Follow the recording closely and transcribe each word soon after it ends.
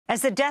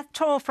As the death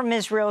toll from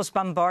Israel's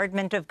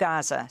bombardment of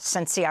Gaza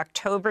since the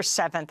October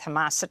 7th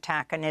Hamas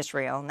attack on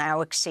Israel now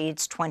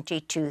exceeds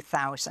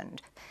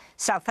 22,000,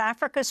 South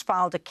Africa's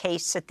filed a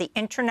case at the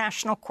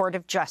International Court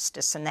of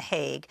Justice in The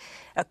Hague,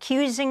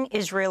 accusing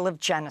Israel of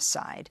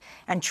genocide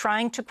and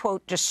trying to,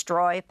 quote,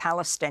 destroy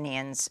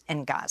Palestinians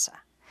in Gaza.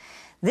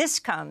 This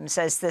comes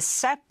as the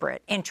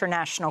separate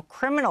International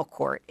Criminal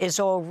Court is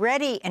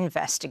already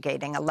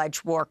investigating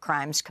alleged war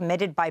crimes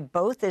committed by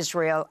both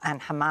Israel and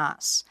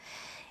Hamas.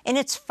 In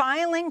its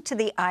filing to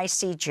the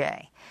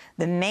CIJ,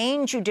 the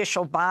main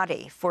judicial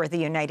body for the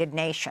United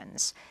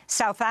Nations,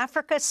 South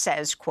Africa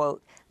says,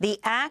 quote, the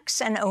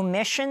acts and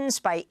omissions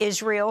by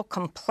Israel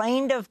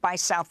complained of by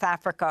South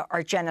Africa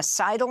are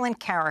genocidal in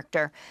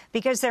character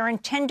because they're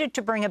intended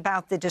to bring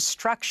about the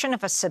destruction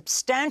of a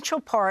substantial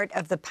part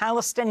of the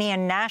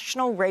Palestinian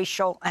national,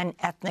 racial, and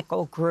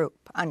ethnical group,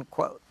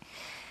 unquote.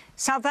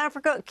 South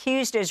Africa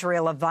accused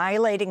Israel of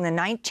violating the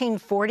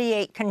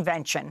 1948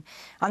 Convention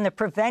on the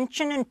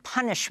Prevention and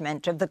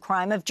Punishment of the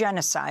Crime of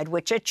Genocide,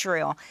 which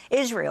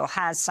Israel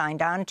has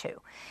signed on to.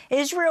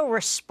 Israel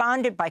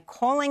responded by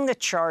calling the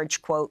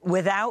charge, quote,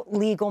 without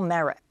legal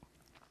merit.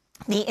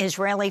 The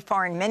Israeli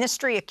Foreign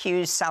Ministry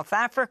accused South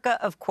Africa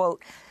of,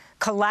 quote,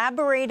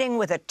 collaborating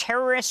with a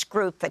terrorist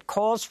group that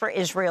calls for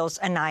Israel's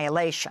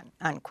annihilation,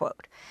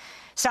 unquote.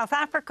 South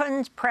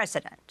African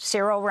President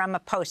Cyril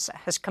Ramaphosa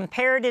has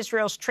compared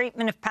Israel's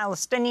treatment of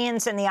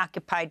Palestinians in the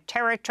occupied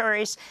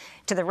territories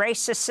to the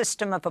racist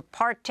system of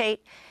apartheid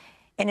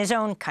in his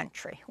own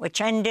country, which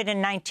ended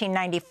in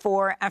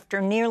 1994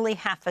 after nearly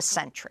half a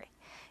century.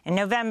 In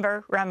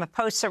November,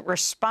 Ramaphosa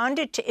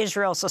responded to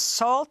Israel's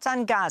assault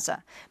on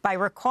Gaza by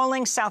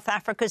recalling South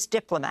Africa's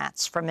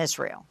diplomats from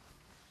Israel.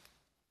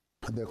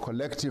 The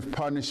collective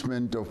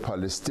punishment of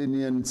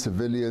Palestinian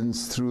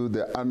civilians through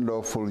the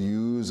unlawful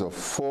use of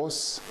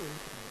force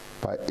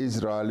by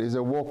Israel is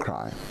a war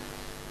crime.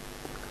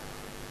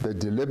 The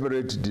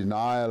deliberate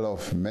denial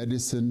of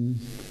medicine,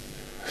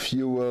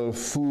 fuel,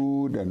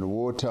 food, and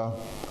water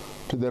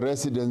to the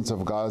residents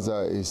of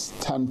Gaza is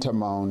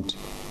tantamount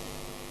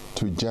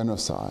to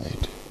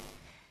genocide.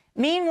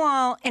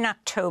 Meanwhile, in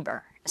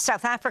October,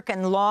 South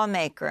African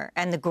lawmaker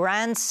and the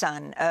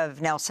grandson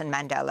of Nelson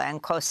Mandela,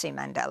 Nkosi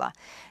Mandela,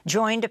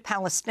 joined a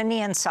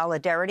Palestinian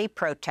solidarity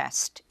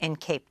protest in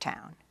Cape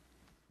Town.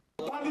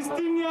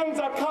 Palestinians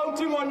are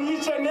counting on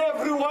each and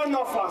every one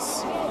of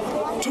us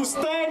to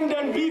stand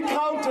and be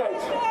counted,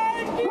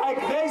 like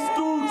they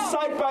stood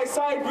side by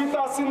side with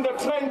us in the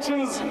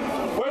trenches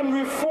when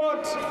we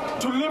fought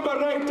to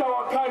liberate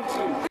our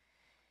country.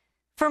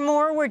 For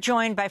more, we're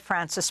joined by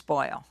Francis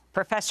Boyle,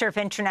 professor of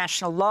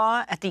international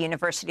law at the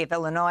University of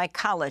Illinois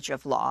College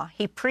of Law.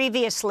 He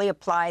previously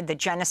applied the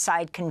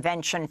Genocide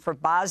Convention for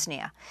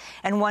Bosnia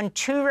and won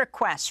 2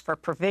 requests for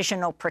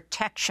provisional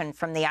protection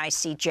from the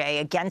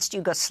ICJ against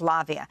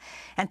Yugoslavia,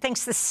 and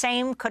thinks the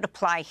same could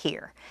apply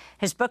here.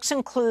 His books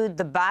include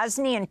The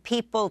Bosnian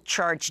People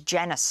Charged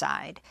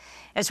Genocide,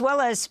 as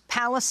well as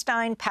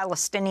Palestine,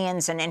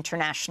 Palestinians, and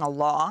International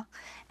Law,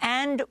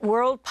 and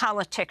World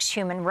Politics,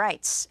 Human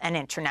Rights, and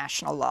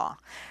International Law.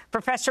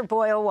 Professor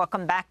Boyle,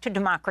 welcome back to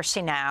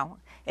Democracy Now!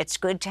 It's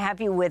good to have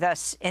you with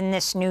us in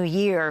this new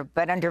year,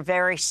 but under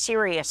very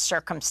serious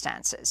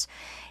circumstances.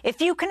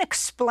 If you can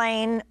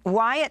explain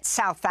why it's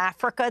South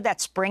Africa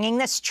that's bringing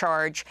this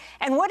charge,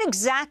 and what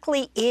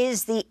exactly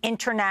is the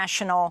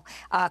International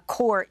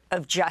Court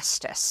of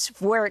Justice,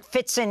 where it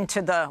fits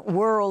into the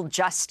world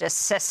justice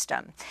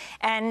system,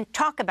 and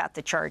talk about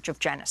the charge of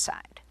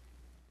genocide.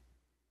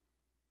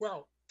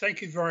 Well,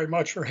 thank you very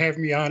much for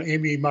having me on,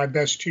 Amy. My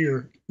best to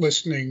your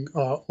listening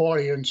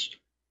audience.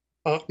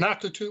 Not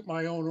to toot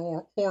my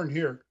own horn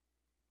here,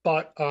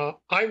 but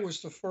I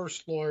was the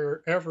first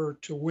lawyer ever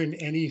to win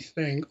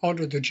anything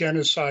under the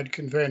Genocide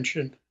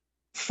Convention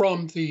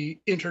from the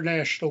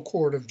International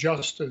Court of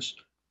Justice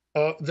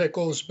that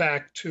goes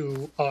back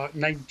to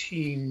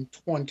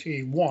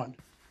 1921.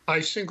 I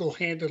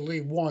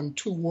single-handedly won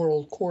 2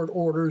 world court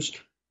orders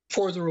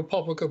for the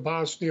Republic of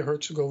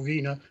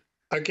Bosnia-Herzegovina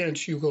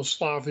against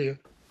Yugoslavia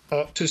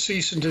to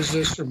cease and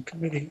desist from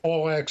committing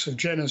all acts of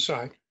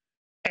genocide.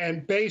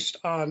 And based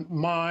on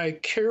my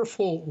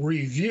careful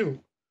review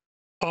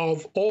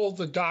of all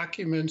the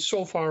documents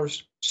so far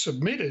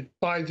submitted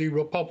by the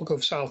Republic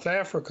of South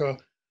Africa,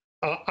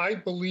 I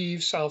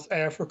believe South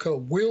Africa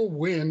will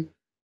win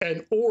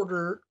an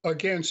order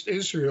against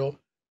Israel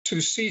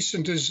to cease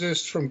and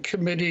desist from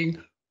committing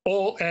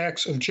all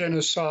acts of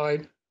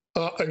genocide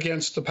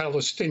against the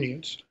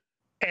Palestinians.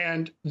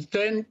 And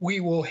then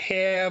we will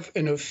have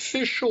an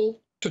official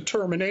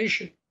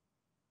determination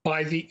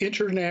by the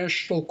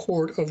International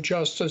Court of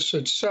Justice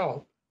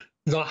itself,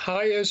 the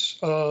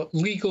highest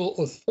legal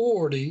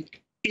authority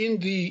in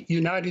the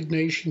United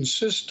Nations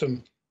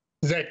system,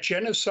 that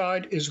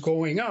genocide is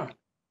going on.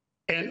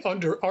 And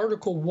under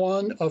Article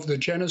 1 of the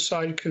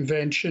Genocide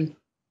Convention,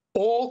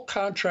 all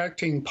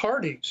contracting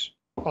parties,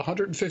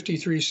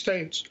 153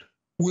 states,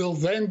 will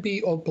then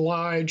be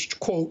obliged,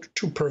 quote,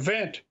 to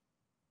prevent,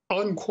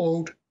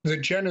 unquote, the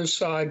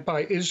genocide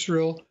by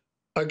Israel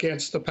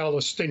against the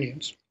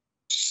Palestinians.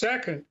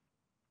 Second,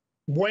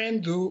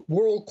 when the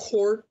World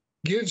Court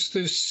gives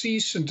this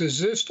cease and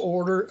desist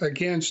order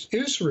against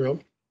Israel,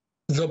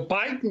 the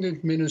Biden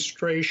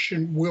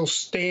administration will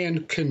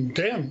stand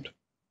condemned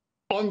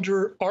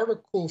under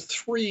Article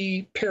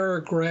 3,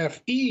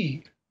 Paragraph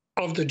E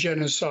of the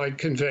Genocide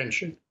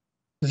Convention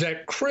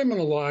that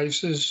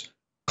criminalizes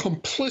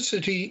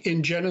complicity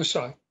in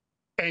genocide.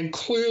 And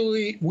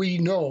clearly, we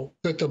know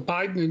that the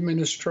Biden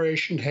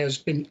administration has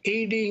been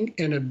aiding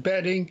and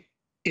abetting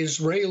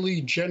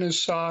Israeli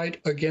genocide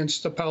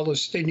against the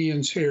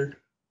Palestinians here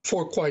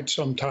for quite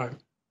some time.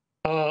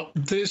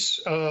 This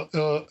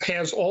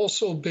has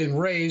also been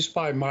raised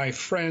by my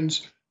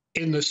friends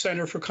in the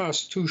Center for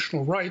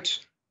Constitutional Rights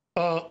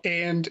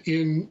and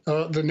in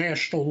the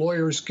National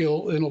Lawyers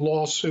Guild in a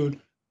lawsuit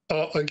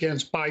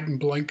against Biden,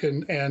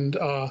 Blinken,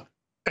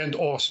 and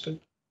Austin.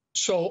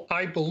 So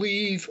I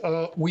believe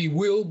we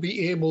will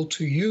be able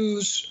to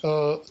use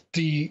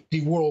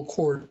the World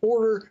Court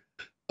order.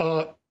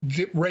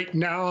 Right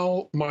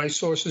now, my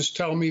sources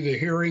tell me the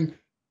hearing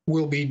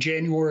will be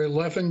January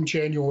 11,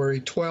 January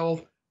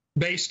 12.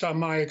 Based on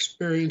my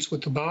experience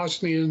with the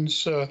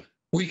Bosnians,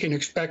 we can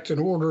expect an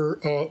order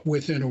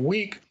within a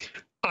week.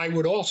 I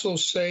would also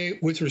say,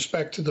 with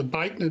respect to the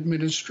Biden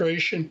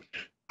administration,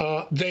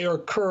 they are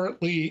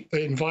currently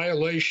in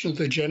violation of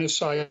the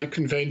Genocide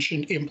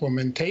Convention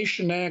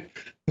Implementation Act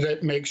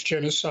that makes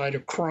genocide a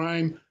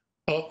crime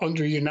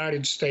under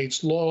United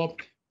States law.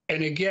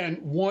 And again,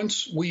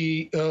 once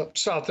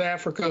South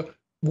Africa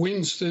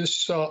wins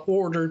this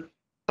order,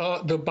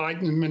 the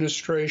Biden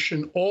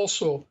administration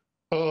also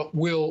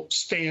will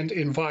stand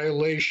in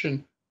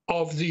violation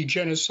of the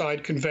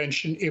Genocide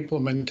Convention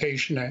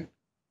Implementation Act.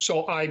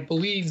 So I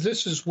believe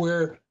this is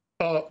where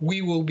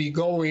we will be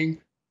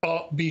going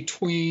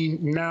between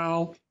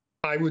now,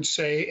 I would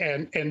say,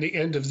 and the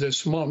end of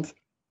this month.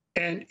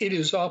 And it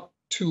is up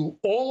to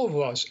all of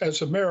us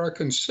as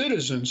American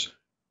citizens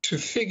to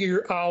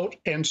figure out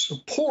and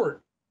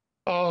support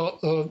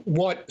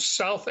what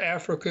South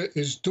Africa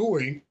is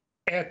doing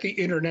at the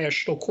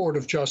International Court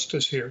of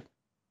Justice here.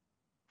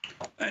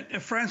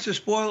 And Francis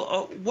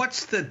Boyle,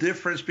 what's the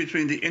difference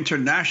between the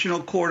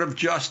International Court of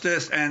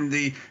Justice and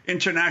the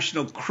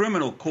International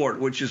Criminal Court,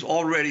 which is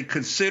already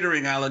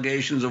considering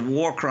allegations of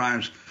war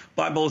crimes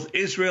by both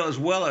Israel as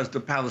well as the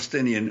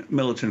Palestinian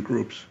militant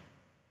groups?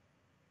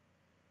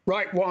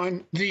 Right,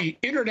 Juan. The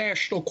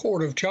International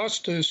Court of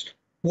Justice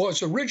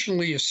was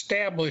originally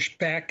established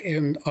back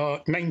in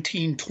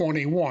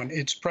 1921,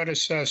 its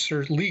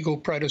predecessor, legal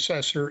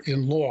predecessor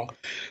in law.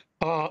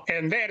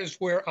 And that is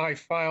where I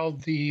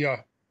filed the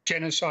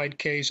genocide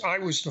case. I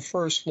was the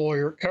first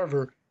lawyer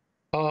ever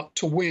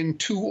to win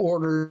 2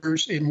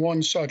 orders in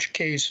one such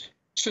case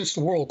since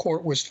the World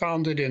Court was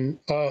founded in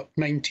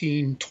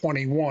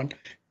 1921,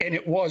 and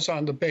it was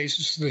on the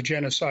basis of the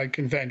Genocide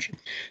Convention.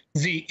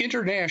 The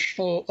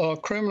International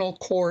Criminal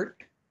Court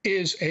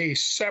is a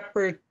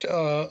separate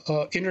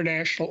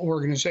international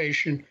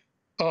organization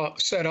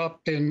set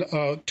up in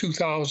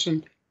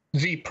 2000.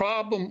 The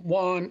problem,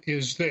 Juan,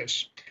 is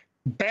this.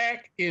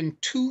 Back in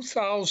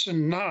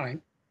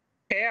 2009,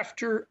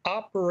 after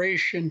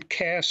Operation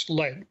Cast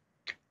Lead,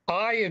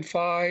 I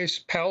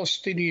advised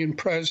Palestinian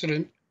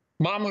President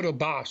Mahmoud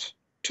Abbas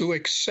to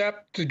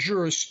accept the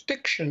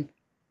jurisdiction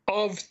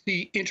of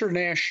the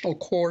International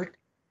Court,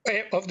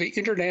 of the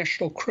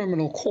International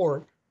Criminal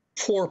Court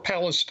for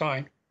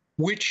Palestine,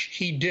 which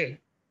he did.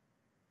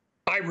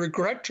 I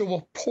regret to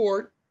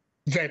report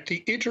that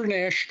the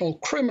International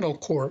Criminal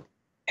Court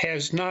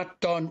has not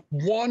done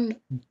one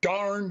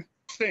darn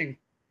thing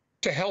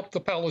to help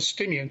the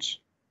Palestinians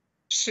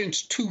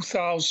since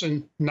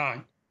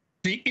 2009.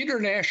 The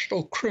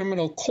International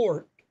Criminal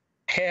Court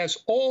has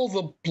all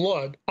the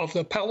blood of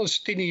the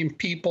Palestinian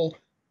people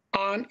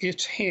on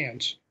its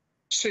hands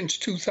since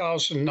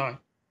 2009.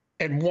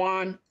 And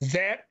Juan,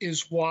 that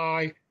is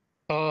why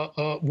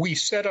we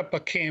set up a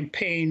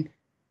campaign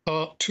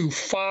to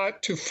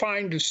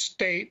find a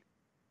state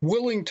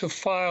willing to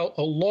file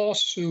a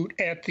lawsuit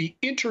at the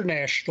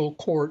International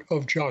Court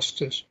of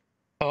Justice,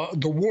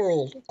 the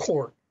World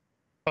Court.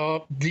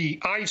 The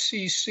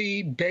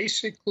ICC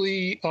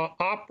basically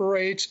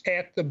operates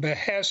at the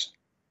behest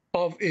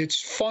of its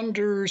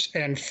funders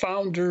and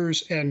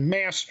founders and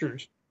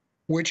masters,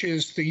 which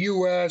is the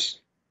U.S.,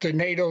 the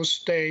NATO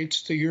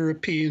states, the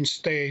European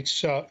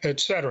states, et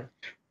cetera,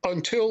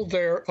 until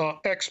their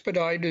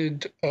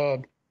expedited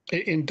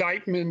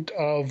indictment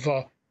of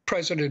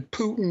President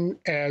Putin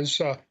as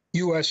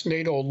U.S.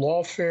 NATO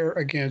lawfare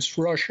against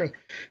Russia.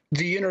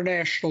 The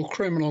International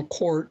Criminal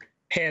Court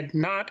had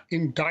not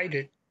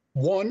indicted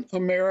one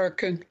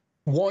American,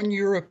 one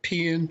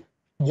European,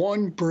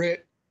 one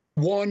Brit,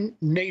 one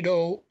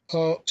NATO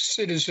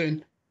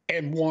citizen,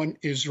 and one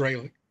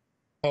Israeli,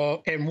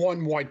 and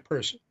one white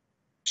person.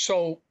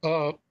 So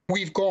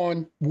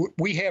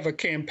we have a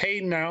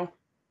campaign now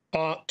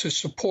to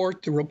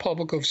support the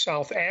Republic of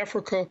South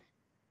Africa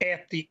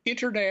at the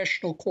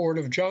International Court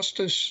of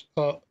Justice,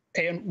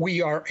 and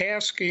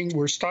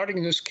we're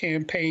starting this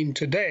campaign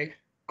today.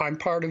 I'm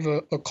part of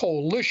a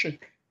coalition.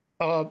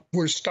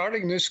 We're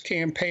starting this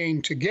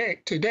campaign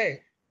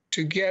today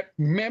to get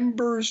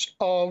members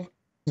of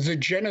the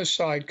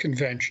Genocide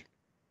Convention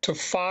to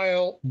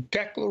file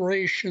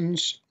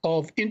declarations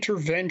of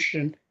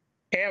intervention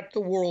at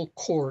the World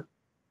Court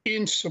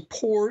in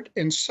support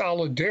and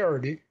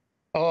solidarity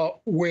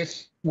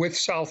with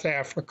South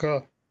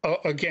Africa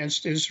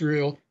against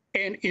Israel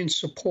and in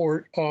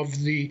support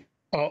of the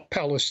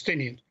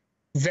Palestinians.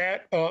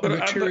 That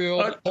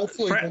material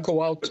hopefully will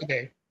go out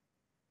today.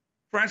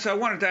 Francis, I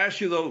wanted to ask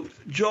you, though,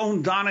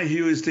 Joan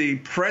Donoghue is the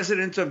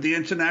president of the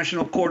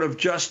International Court of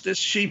Justice.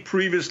 She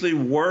previously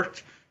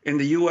worked in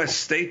the U.S.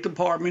 State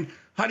Department.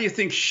 How do you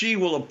think she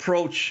will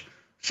approach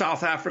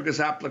South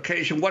Africa's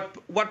application?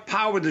 What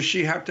power does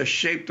she have to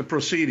shape the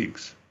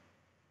proceedings?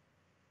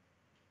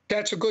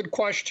 That's a good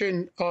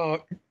question,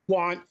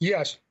 Juan.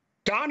 Yes,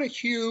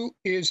 Donoghue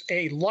is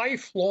a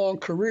lifelong,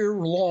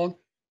 career-long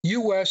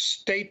U.S.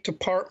 State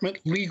Department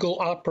legal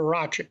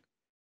apparatchik,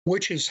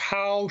 which is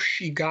how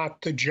she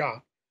got the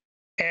job.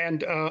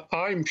 And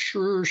I'm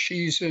sure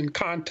she's in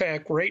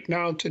contact right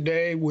now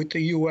today with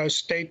the U.S.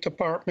 State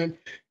Department,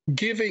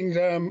 giving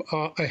them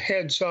a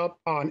heads up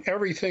on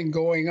everything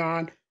going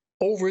on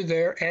over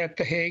there at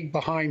The Hague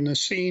behind the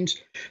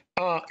scenes.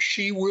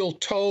 She will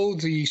toe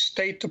the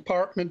State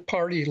Department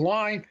party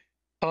line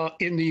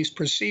in these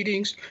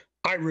proceedings.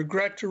 I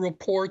regret to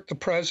report the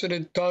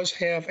president does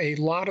have a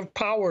lot of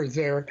power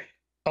there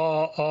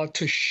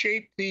to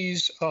shape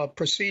these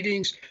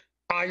proceedings.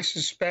 I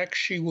suspect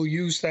she will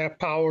use that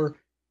power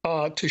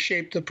to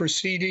shape the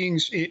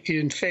proceedings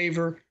in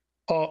favor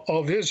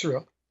of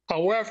Israel.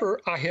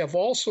 However, I have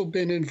also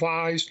been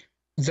advised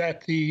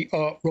that the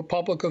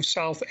Republic of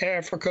South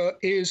Africa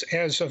is,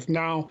 as of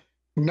now,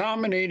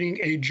 nominating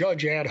a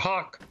judge ad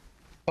hoc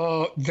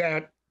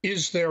that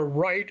is their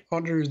right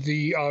under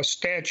the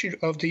statute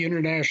of the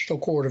International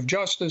Court of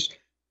Justice.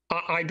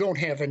 I don't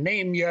have a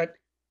name yet,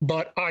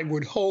 but I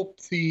would hope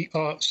the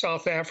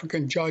South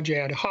African judge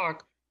ad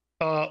hoc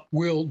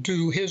will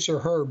do his or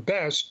her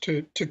best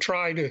to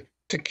try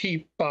to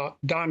keep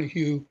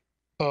Donoghue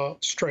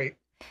straight.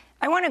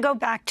 I want to go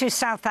back to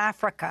South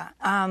Africa,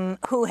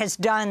 who has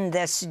done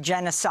this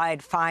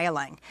genocide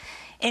filing.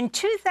 In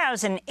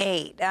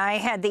 2008, I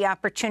had the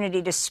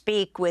opportunity to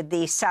speak with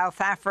the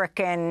South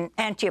African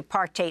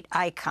anti-apartheid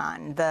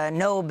icon, the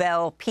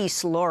Nobel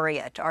Peace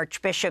Laureate,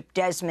 Archbishop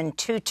Desmond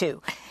Tutu.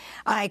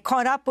 I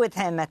caught up with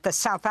him at the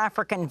South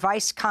African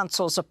Vice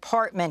Consul's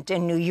apartment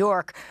in New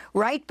York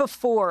right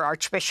before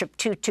Archbishop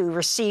Tutu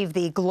received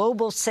the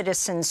Global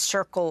Citizens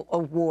Circle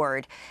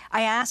Award.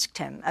 I asked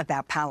him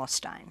about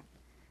Palestine.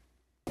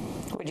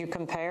 Would you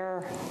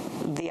compare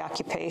the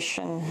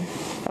occupation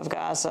of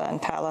Gaza and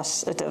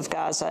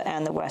Gaza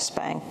and the West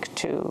Bank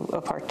to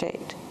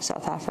apartheid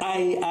South Africa?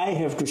 I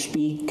have to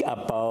speak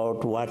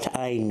about what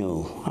I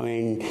know. I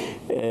mean,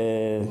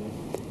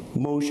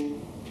 most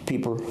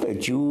people, a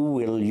Jew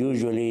will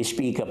usually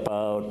speak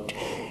about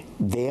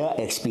their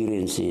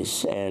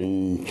experiences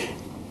and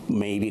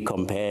maybe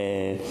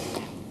compare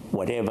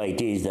whatever it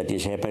is that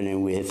is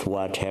happening with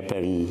what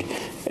happened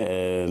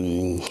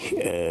in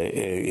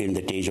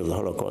the days of the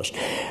Holocaust.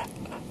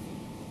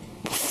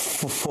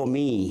 For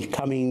me,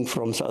 coming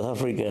from South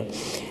Africa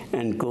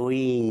and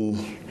going,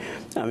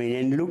 I mean,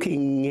 and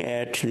looking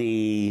at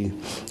the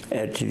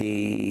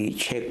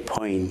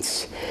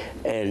checkpoints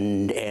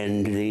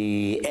and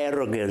the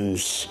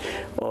arrogance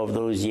of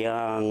those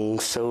young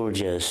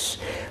soldiers,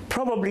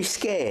 probably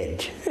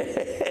scared,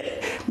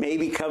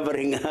 maybe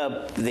covering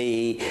up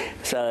their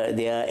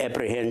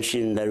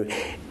apprehension that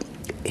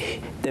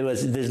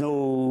there's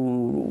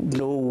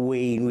no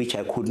way in which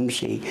I couldn't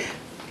say.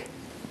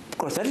 Of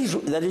course, that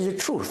is the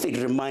truth. It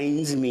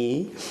reminds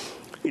me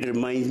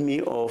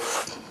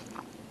of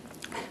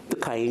the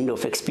kind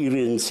of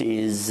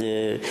experiences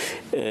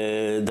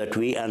that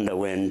we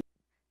underwent.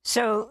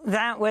 So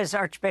that was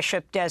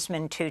Archbishop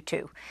Desmond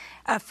Tutu.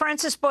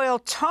 Francis Boyle,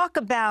 talk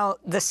about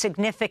the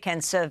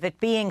significance of it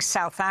being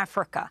South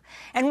Africa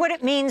and what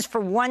it means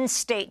for one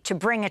state to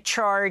bring a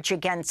charge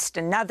against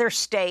another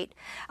state,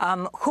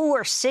 who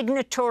are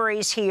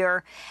signatories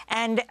here,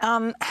 and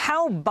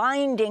how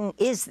binding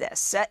is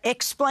this?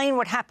 Explain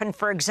what happened,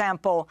 for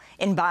example,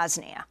 in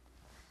Bosnia.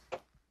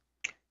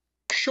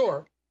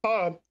 Sure.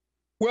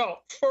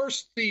 Well,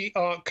 first, the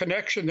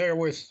connection there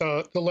with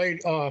the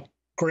late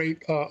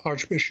great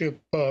Archbishop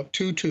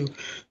Tutu.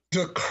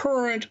 The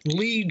current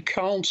lead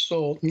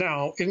counsel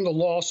now in the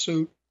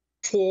lawsuit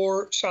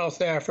for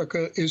South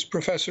Africa is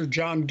Professor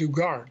John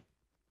Dugard,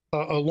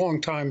 a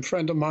longtime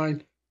friend of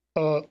mine.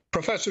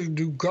 Professor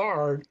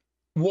Dugard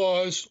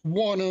was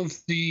one of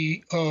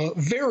the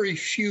very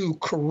few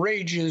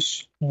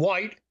courageous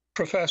white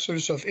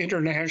professors of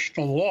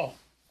international law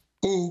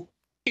who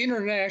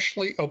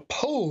internationally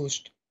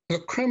opposed the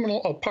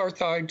criminal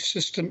apartheid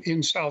system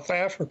in South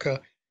Africa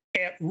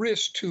at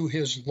risk to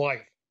his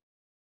life.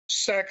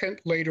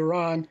 Second, later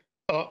on,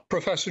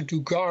 Professor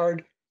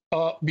Dugard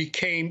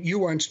became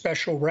UN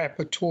Special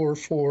Rapporteur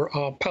for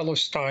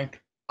Palestine.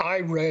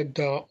 I read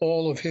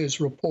all of his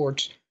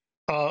reports.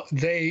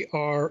 They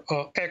are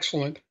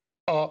excellent.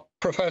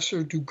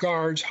 Professor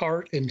Dugard's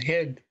heart and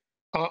head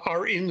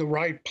are in the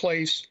right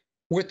place.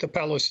 with the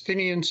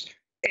Palestinians,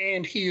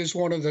 and he is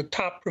one of the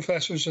top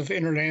professors of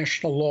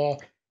international law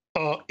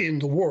in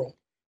the world.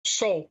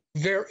 So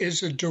there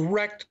is a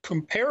direct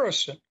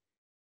comparison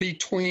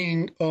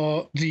between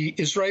the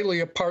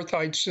Israeli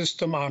apartheid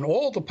system on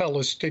all the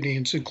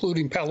Palestinians,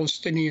 including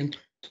Palestinian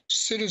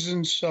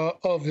citizens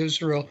of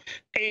Israel,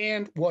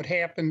 and what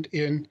happened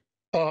in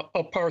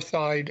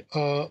apartheid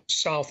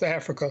South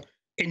Africa.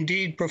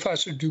 Indeed,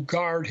 Professor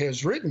Dugard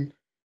has written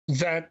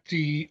that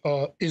the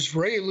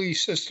Israeli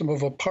system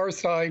of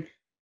apartheid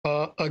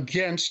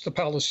against the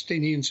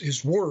Palestinians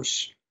is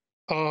worse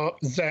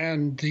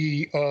than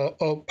the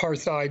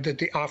apartheid that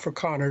the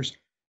Afrikaners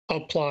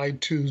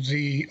applied to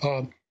the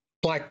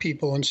Black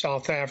people in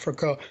South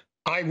Africa.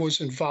 I was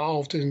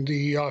involved in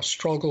the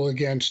struggle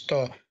against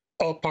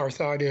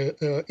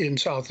apartheid in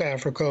South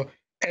Africa,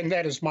 and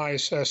that is my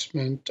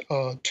assessment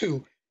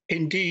too.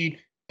 Indeed,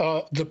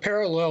 the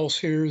parallels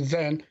here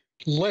then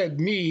led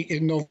me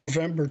in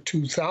November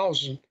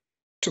 2000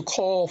 to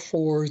call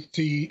for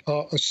the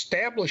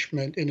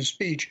establishment, in a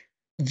speech,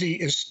 the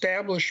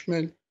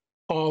establishment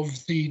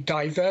of the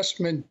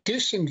divestment,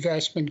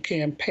 disinvestment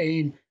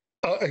campaign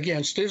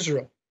against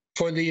Israel.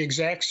 For the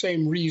exact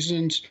same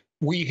reasons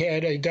we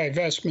had a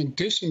divestment,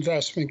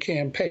 disinvestment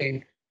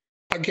campaign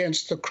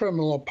against the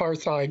criminal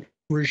apartheid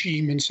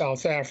regime in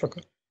South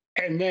Africa.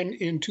 And then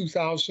in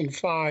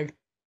 2005,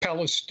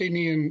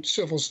 Palestinian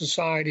civil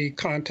society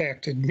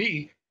contacted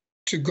me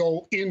to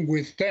go in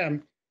with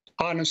them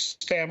on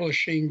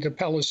establishing the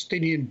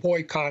Palestinian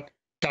boycott,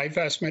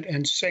 divestment,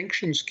 and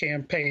sanctions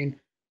campaign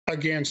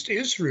against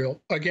Israel,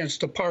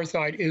 against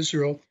apartheid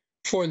Israel,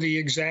 for the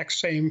exact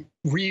same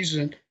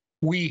reason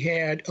we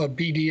had a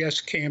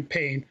BDS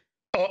campaign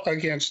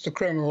against the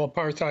criminal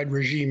apartheid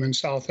regime in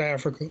South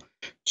Africa.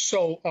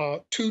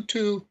 So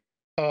Tutu,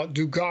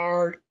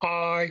 Dugard,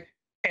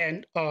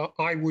 and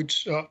I would,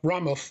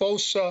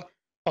 Ramaphosa,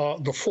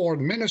 the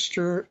foreign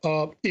minister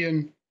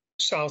in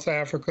South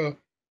Africa,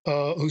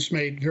 who's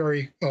made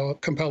very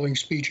compelling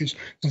speeches,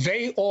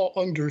 they all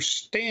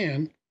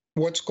understand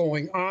what's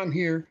going on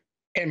here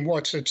and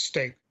what's at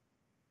stake.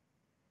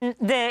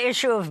 The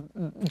issue of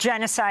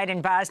genocide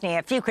in Bosnia,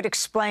 if you could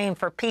explain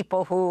for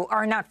people who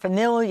are not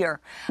familiar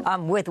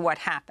with what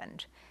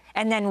happened,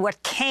 and then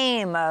what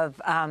came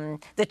of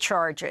the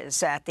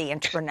charges at the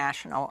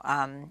International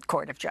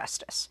Court of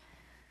Justice.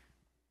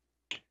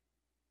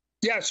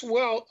 Yes,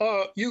 well,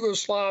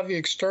 Yugoslavia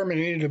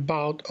exterminated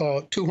about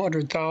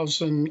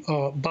 200,000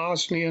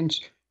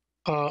 Bosnians,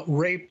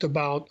 raped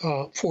about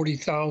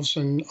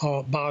 40,000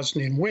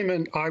 Bosnian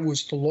women. I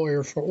was the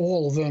lawyer for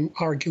all of them,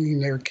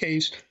 arguing their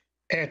case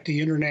at the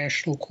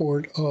International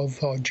Court of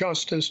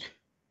Justice,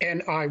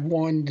 and I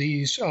won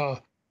these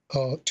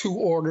two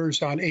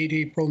orders on 8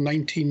 April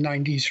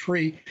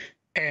 1993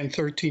 and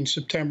 13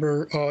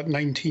 September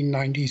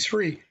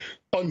 1993.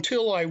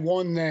 Until I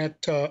won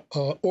that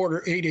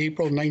order 8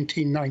 April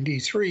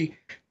 1993,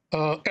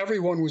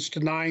 everyone was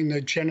denying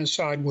that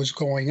genocide was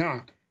going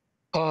on.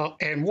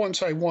 And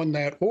once I won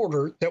that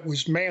order that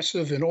was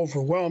massive and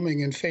overwhelming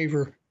in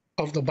favor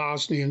of the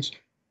Bosnians,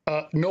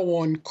 no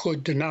one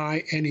could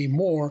deny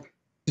anymore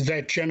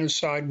that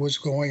genocide was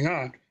going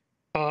on.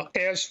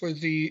 As for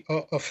the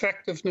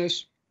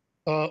effectiveness,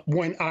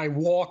 when I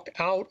walked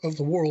out of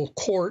the World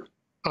Court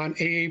on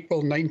 8 April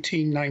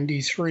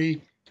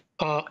 1993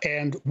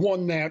 and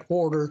won that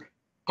order,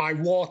 I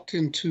walked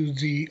into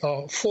the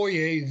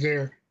foyer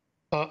there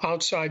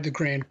outside the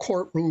grand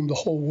courtroom. The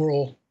whole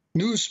world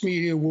news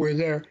media were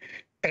there.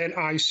 And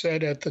I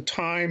said at the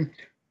time,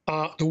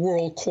 the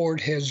World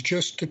Court has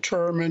just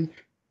determined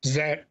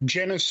that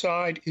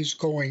genocide is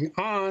going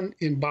on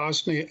in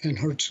Bosnia and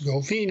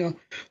Herzegovina.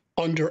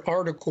 Under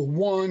Article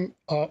 1,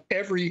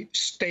 every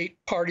state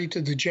party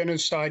to the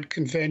Genocide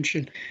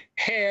Convention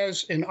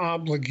has an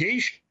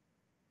obligation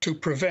to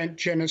prevent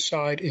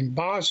genocide in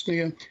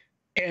Bosnia,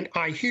 and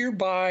I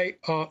hereby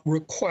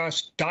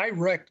request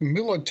direct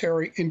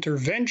military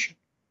intervention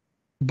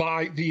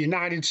by the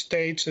United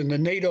States and the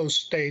NATO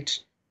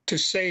states to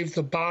save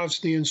the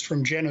Bosnians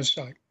from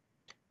genocide.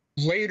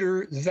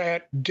 Later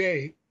that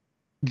day,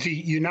 the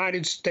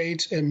United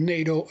States and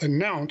NATO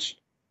announced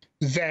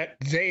that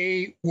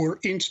they were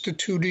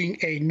instituting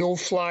a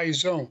no-fly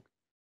zone,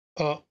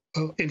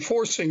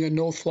 enforcing a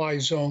no-fly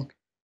zone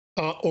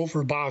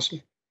over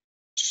Bosnia.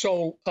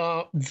 So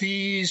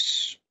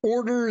these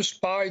orders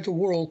by the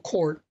World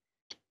Court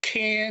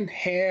can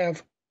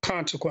have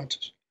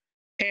consequences.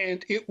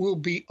 And it will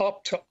be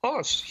up to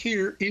us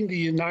here in the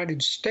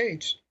United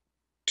States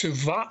to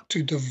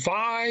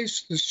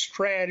devise the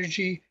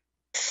strategy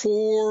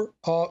for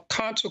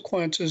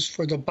consequences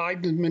for the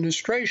Biden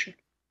administration,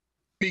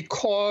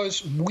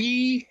 because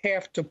we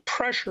have to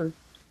pressure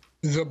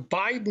the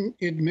Biden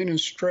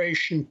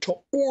administration to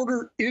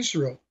order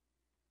Israel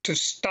to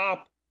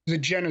stop the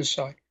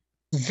genocide.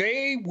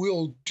 They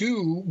will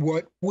do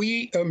what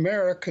we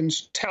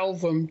Americans tell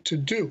them to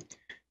do.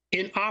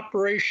 In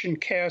Operation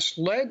Cast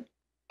Lead,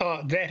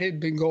 that had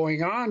been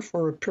going on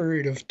for a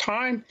period of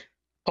time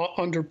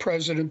under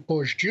President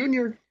Bush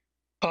Jr.,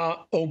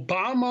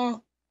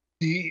 Obama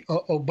the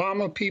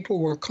Obama people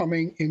were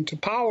coming into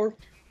power.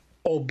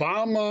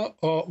 Obama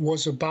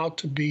was about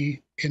to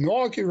be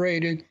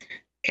inaugurated,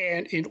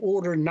 and in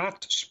order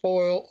not to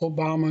spoil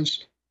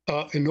Obama's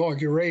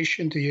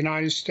inauguration, the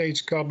United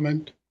States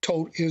government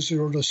told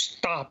Israel to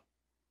stop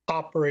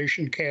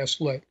Operation Cast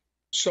Lead.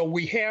 So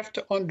we have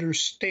to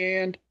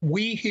understand,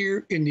 we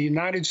here in the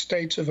United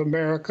States of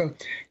America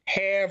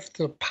have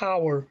the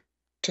power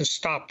to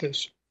stop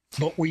this,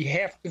 but we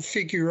have to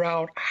figure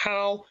out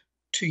how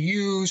to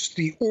use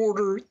the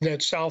order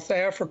that South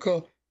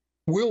Africa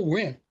will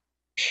win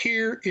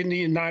here in the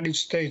United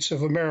States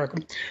of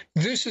America.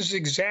 This is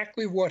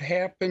exactly what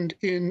happened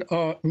in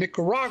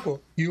Nicaragua.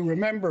 You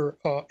remember,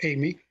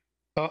 Amy,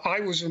 I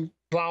was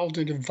involved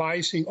in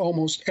advising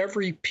almost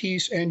every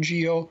peace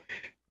NGO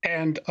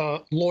and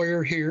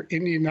lawyer here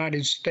in the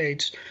United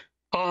States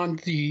on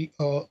the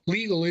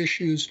legal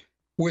issues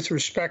with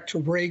respect to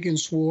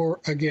Reagan's war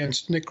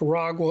against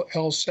Nicaragua,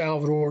 El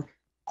Salvador,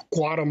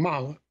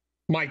 Guatemala.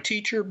 My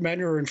teacher,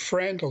 mentor, and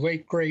friend, the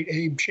late, great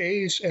Abe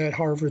Chase at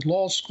Harvard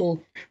Law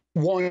School,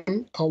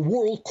 won a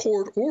world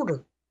court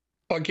order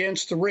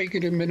against the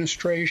Reagan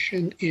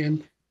administration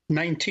in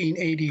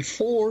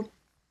 1984,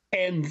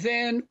 and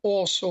then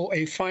also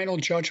a final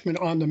judgment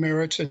on the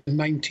merits in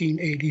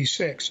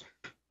 1986.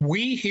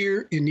 We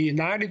here in the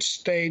United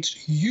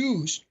States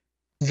used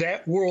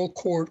that world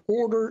court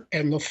order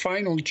and the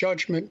final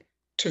judgment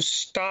to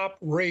stop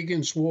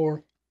Reagan's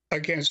war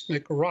against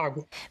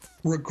Nicaragua.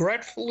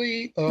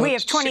 Regretfully, we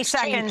have 20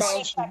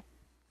 seconds.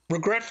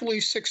 Regretfully,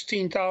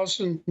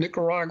 16,000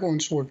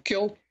 Nicaraguans were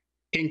killed,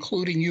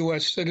 including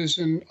U.S.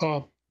 citizen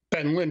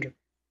Ben Linder.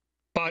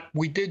 But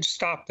we did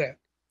stop that.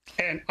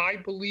 And I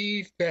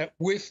believe that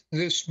with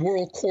this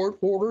world court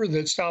order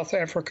that South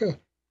Africa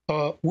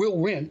will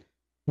win,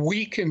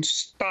 we can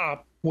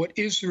stop what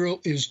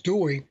Israel is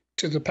doing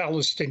to the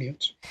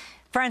Palestinians.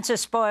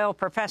 Francis Boyle,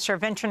 professor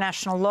of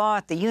international law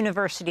at the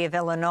University of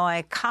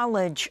Illinois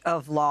College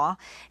of Law.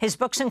 His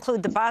books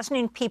include The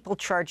Bosnian People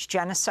Charged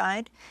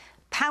Genocide,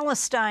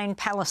 Palestine,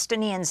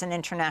 Palestinians and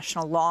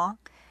International Law,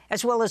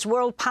 as well as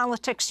World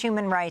Politics,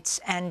 Human Rights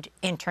and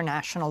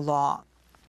International Law.